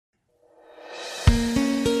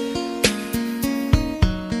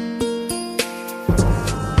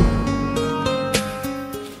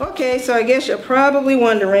Okay, so I guess you're probably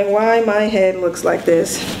wondering why my head looks like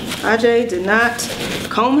this. Ajay did not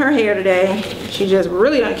comb her hair today. She just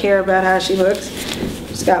really don't care about how she looks.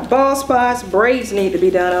 She's got bald spots, braids need to be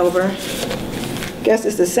done over. Guess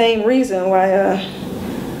it's the same reason why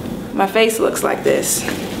my face looks like this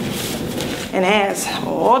and has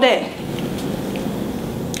all day.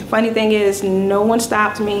 Funny thing is, no one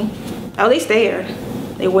stopped me. At least there.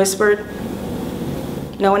 They whispered.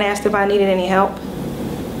 No one asked if I needed any help.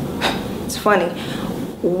 It's funny.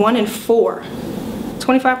 1 in 4,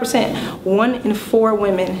 25%, 1 in 4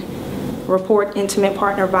 women report intimate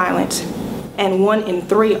partner violence, and 1 in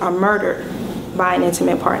 3 are murdered by an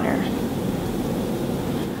intimate partner.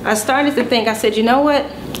 I started to think, I said, you know what,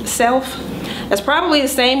 self? That's probably the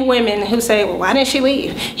same women who say, well, why didn't she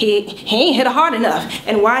leave? He ain't hit her hard enough.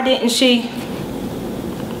 And why didn't she?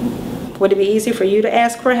 Would it be easy for you to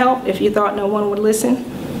ask for help if you thought no one would listen?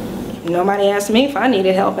 Nobody asked me if I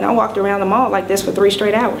needed help, and I walked around the mall like this for 3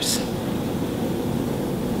 straight hours.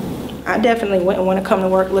 I definitely wouldn't want to come to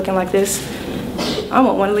work looking like this. I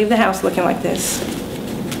wouldn't want to leave the house looking like this.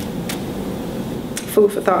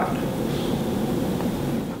 Food for thought.